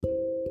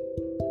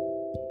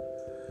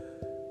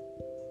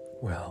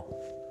Well,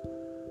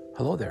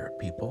 hello there,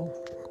 people.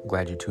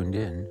 Glad you tuned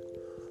in.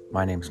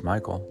 My name's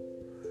Michael,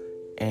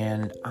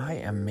 and I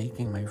am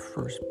making my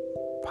first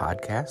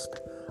podcast.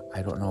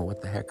 I don't know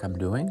what the heck I'm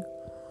doing,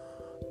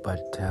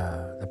 but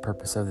the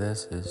purpose of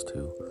this is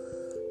to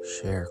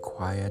share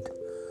quiet,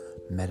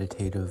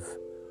 meditative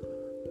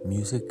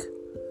music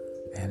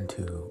and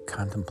to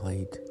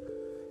contemplate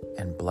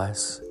and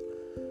bless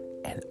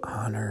and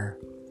honor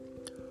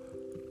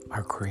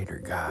our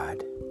Creator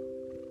God,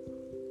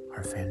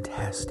 our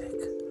fantastic,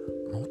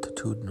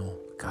 multitudinal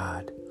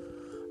God,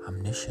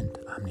 omniscient,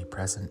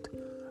 omnipresent,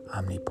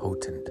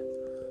 omnipotent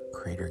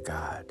Creator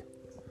God.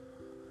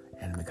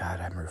 And the God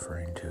I'm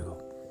referring to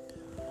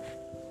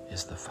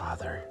is the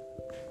Father,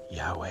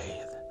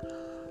 Yahweh,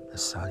 the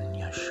Son,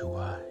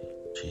 Yeshua,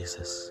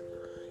 Jesus,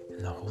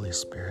 and the Holy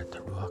Spirit, the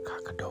Ruach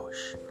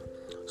HaKadosh.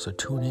 So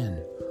tune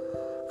in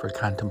for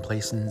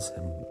contemplations